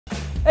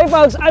Hey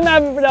folks, I'm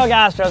Fidel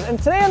Gastro, and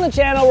today on the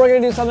channel we're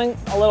going to do something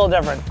a little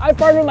different. I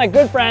partnered with my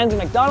good friends at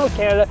McDonald's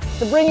Canada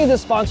to bring you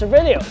this sponsored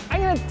video.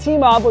 I'm going to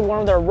team up with one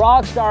of their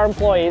rock star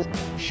employees,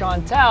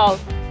 Shantelle,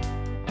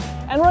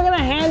 and we're going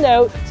to hand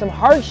out some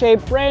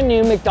heart-shaped brand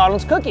new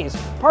McDonald's cookies,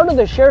 part of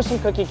the Share Some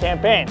Cookie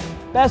campaign.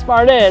 Best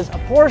part is, a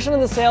portion of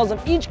the sales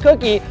of each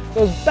cookie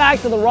goes back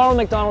to the Ronald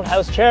McDonald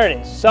House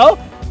charities. So,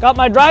 got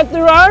my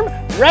drive-thru arm,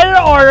 ready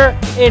to order,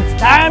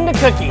 it's time to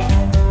cookie.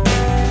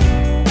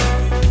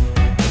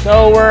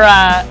 So we're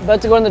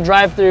about to go in the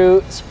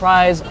drive-thru,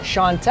 surprise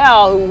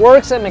Shantelle, who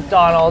works at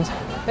McDonald's,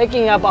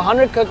 picking up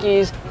 100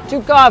 cookies,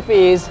 2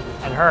 coffees,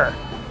 and her.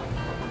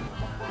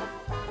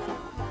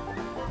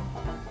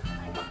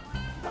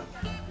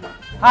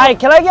 Hi,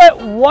 can I get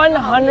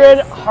 100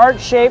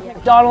 heart-shaped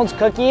McDonald's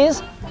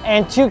cookies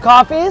and 2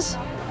 coffees?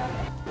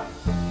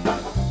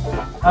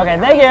 Okay,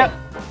 thank you.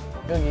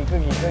 Cookie,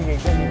 cookie, cookie, cookie,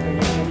 cookie,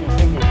 cookie,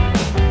 cookie,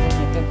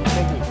 cookie,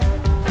 cookie.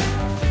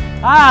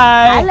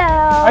 Hi.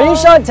 Hello. Are you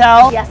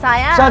Shantelle? Yes, I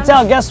am.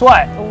 Shantelle, guess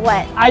what?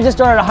 What? I just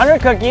ordered 100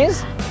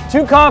 cookies,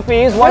 2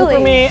 coffees, one for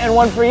me and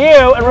one for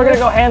you, and we're gonna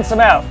go hand some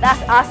out.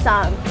 That's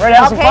awesome. Ready to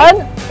have some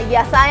fun?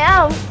 Yes, I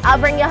am. I'll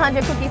bring you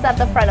 100 cookies at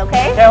the front,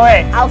 okay? Can't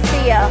wait. I'll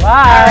see you. Bye.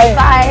 All right,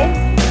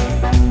 bye.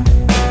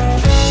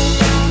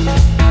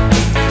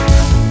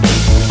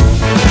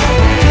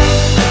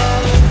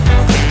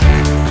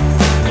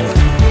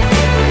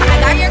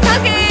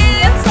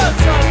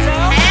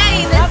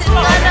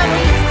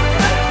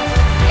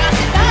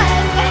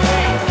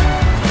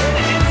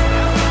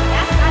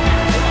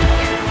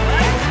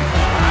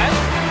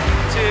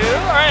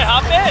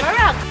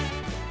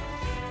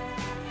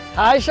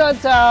 Hi,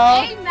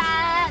 Shantelle. Hey,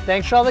 Matt.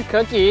 Thanks for all the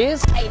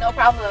cookies. Hey, no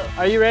problem.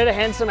 Are you ready to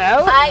hand some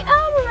out? I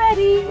am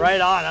ready. Right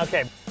on,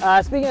 okay.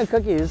 Speaking of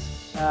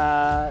cookies, can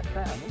I have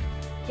them?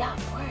 Yeah,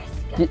 of course.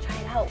 You gotta try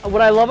it out.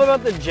 What I love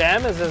about the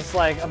gem is it's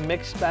like a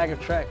mixed bag of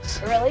tricks.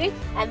 Really?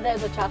 And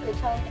there's a chocolate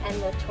chunk and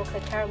the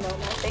chocolate caramel,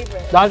 my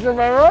favorite. That's your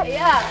favorite?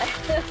 Yeah.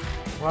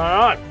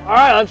 Right on. All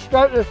right, let's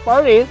start this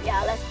party.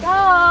 Yeah, let's go.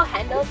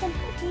 Hand out some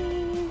cookies.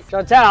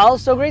 Shantelle,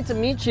 so great to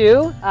meet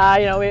you.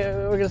 You know,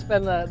 we're gonna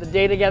spend the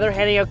day together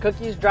handing out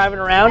cookies, driving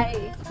around.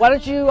 Hey. Why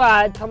don't you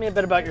tell me a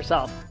bit about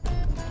yourself?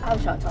 I'm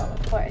Shantelle,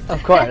 of course.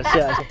 Of course,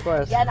 yes, of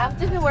course. Yeah, and I've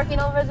just been working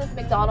over this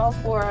McDonald's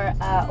for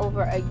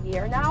over a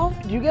year now.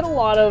 Do you get a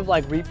lot of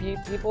like repeat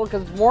people?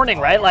 Because it's morning,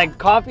 right? Like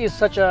coffee is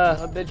such a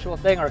habitual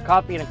thing, or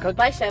coffee and a cookie.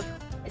 My shift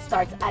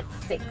starts at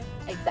 6,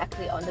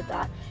 exactly on the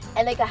dot.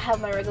 And like I have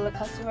my regular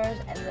customers,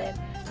 and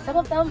then some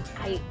of them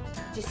I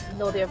just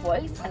know their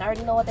voice and I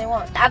already know what they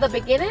want. At the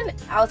beginning,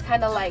 I was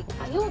kind of like,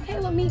 are you okay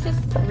with me just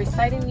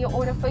reciting your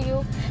order for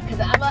you? Because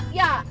I'm a,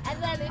 yeah,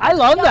 and then I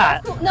love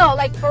that. Cool. No,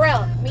 like for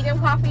real, medium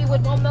coffee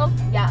with 1 milk,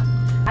 yeah.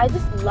 I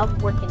just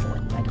love working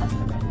with my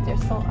customers. They're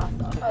so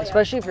awesome. Oh,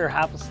 especially if you're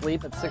half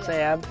asleep at 6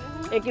 a.m.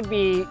 It could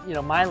be, you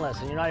know, mindless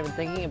and you're not even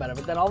thinking about it.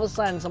 But then all of a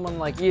sudden, someone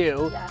like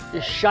you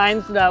just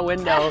shines through that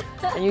window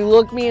and you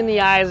look me in the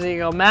eyes and you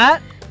go,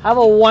 Matt, have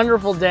a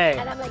wonderful day.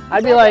 And I'm like,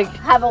 I'd be like,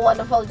 have a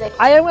wonderful day.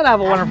 I am gonna have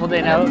a wonderful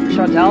day now,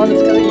 Shantelle, and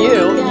it's because of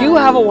you. Yeah. You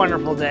have a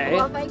wonderful day.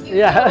 Well, thank you.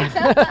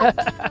 Yeah.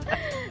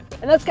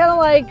 And that's kind of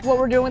like what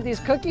we're doing with these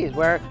cookies,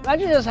 where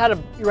imagine you just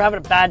you were having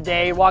a bad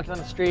day, you're walking on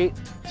the street,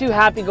 2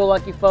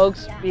 happy-go-lucky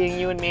folks, being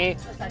you and me,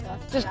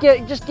 just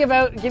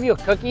give you a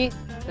cookie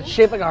that's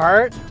shaped like a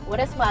heart. With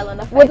a smile on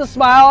the face. With a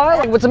smile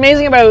on it. What's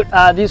amazing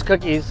about these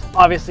cookies,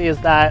 obviously, is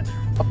that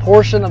a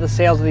portion of the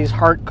sales of these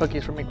heart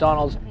cookies from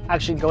McDonald's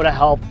actually go to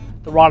help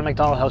the Ronald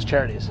McDonald House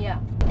charities. Yeah,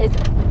 it's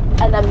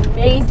an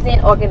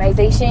amazing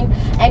organization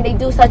and they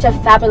do such a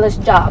fabulous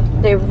job.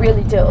 They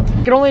really do.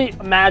 I can only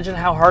imagine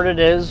how hard it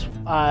is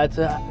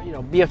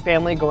to be a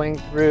family going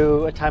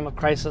through a time of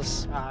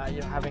crisis,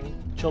 having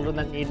children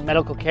that need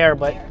medical care,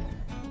 but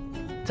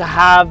to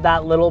have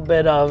that little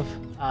bit of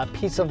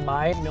peace of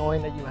mind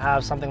knowing that you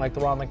have something like the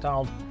Ronald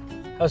McDonald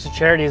House of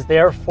Charities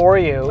there for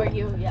you,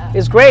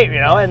 is great,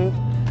 and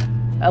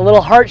a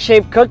little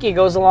heart-shaped cookie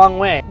goes a long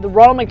way. The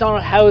Ronald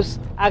McDonald House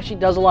actually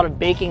does a lot of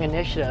baking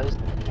initiatives,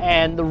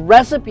 and the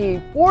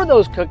recipe for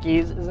those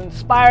cookies is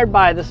inspired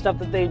by the stuff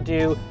that they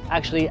do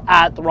actually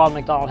at the Ronald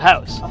McDonald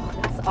House. Oh,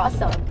 that's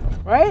awesome.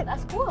 Right?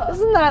 That's cool.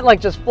 Isn't that like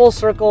just full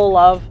circle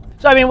love?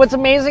 So I mean, what's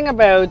amazing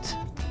about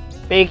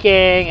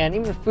baking and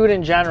even food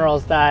in general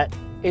is that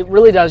it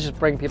really does just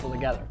bring people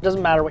together. It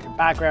doesn't matter what your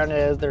background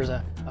is, there's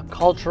a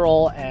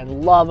cultural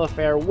and love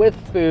affair with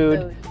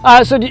food.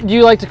 So do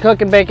you like to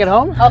cook and bake at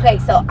home? Okay,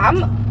 so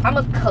I'm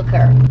a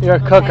cooker. You're a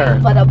cooker.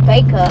 But a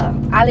baker,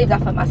 I leave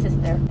that for my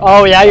sister.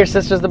 Oh yeah, your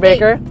sister's the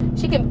baker?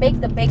 She can bake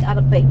the bake out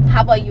of bake.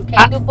 How about you?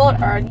 Can you do both?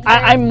 Or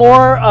I'm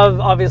more of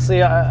obviously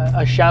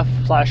a chef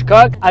 /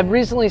 cook. I've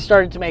recently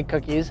started to make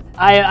cookies.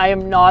 I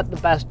am not the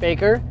best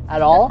baker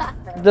at all.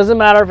 It doesn't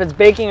matter if it's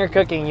baking or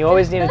cooking, you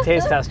always need a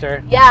taste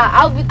tester. Yeah,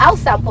 I'll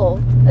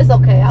sample. It's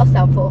okay, I'll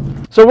sample.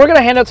 So we're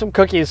gonna hand out some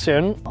cookies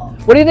soon.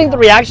 What do you think the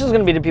reaction is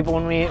gonna be to people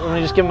when we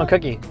just give them a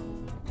cookie?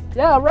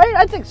 Yeah, right,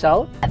 I think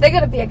so. They're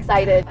gonna be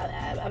excited.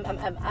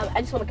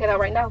 I just want to get out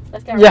right now.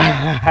 Let's get out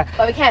Yeah. right now.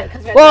 But we can't.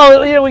 Cause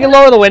Well, you know, we can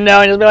lower the window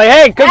and just be like,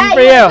 hey, cookie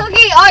for you you. want a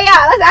cookie? Oh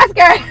yeah, let's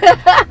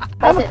ask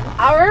her. Listen,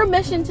 our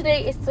mission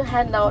today is to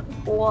hand out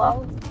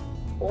all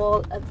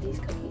of these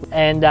cookies.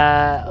 And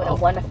with a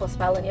wonderful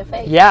smile on your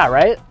face. yeah,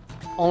 right?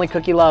 Only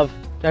cookie love.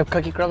 Do I have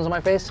cookie crumbs on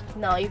my face?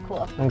 No, you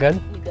cool. I'm good?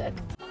 You good.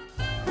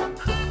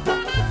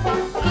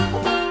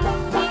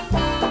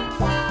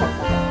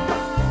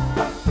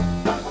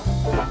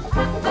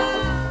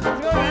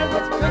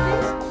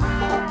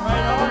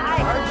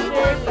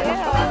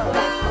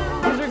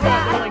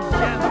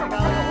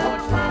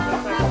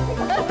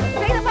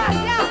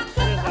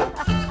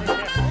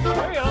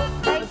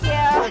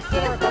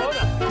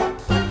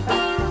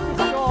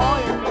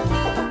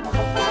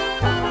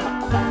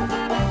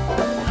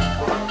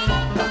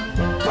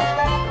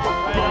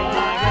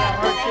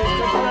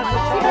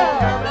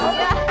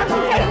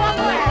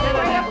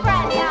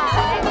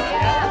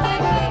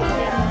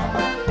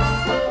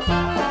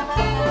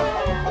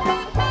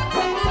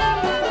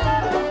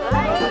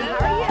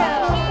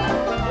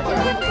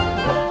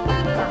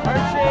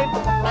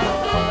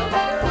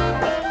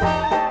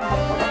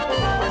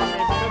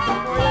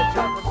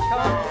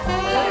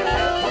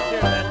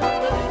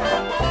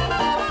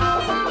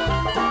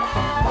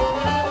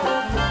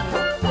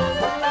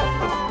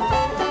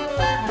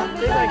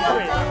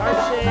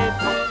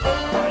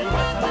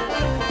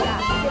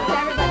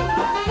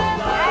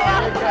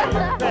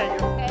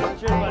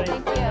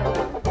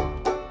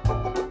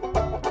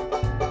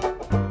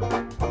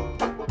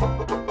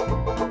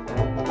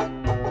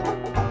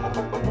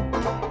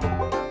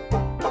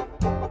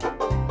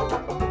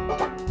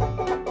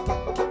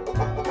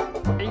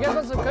 You guys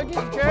want some cookies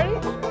for charity?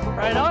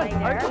 Right on,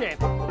 heart shape.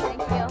 Thank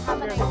you.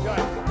 Have a nice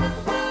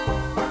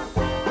Enjoy.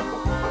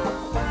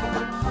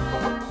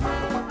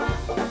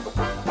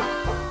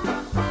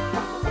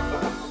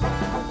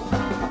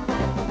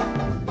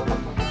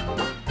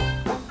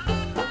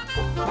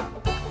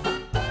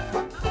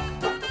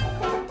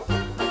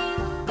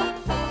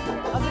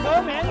 How's it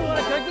going, man? You want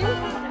a cookie?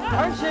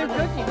 Heart-shaped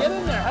cookie. Get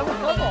in there. Have a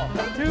couple.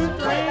 2, 3,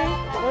 4.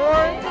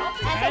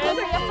 And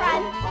for your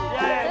friend.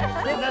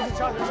 Yeah. That's a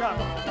chocolate chop.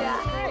 Yeah.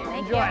 Thank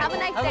Enjoy. you. Have a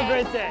nice day. Have a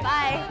great day.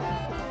 Bye.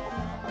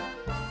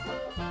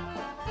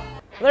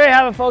 There you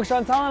have it, folks.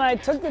 Shantelle and I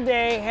took the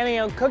day handing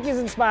out cookies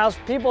and smiles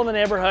for people in the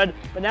neighborhood,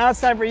 but now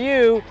it's time for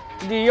you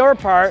to do your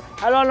part.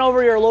 Head on over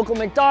to your local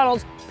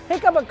McDonald's,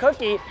 pick up a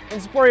cookie, and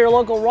support your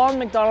local Ronald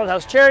McDonald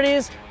House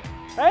charities.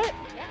 Right?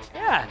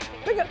 Yeah.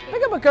 Pick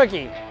up a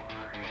cookie.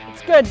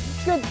 It's good.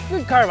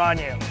 Good carb on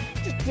you.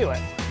 Just do it.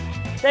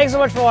 Thanks so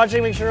much for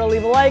watching. Make sure to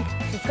leave a like,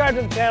 subscribe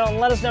to the channel, and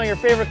let us know your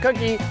favorite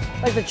cookie,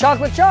 like the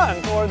chocolate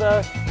chunk or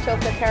the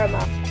Chocolate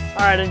caramel. All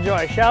right,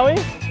 enjoy, shall we?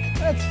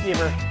 Let's keep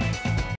her.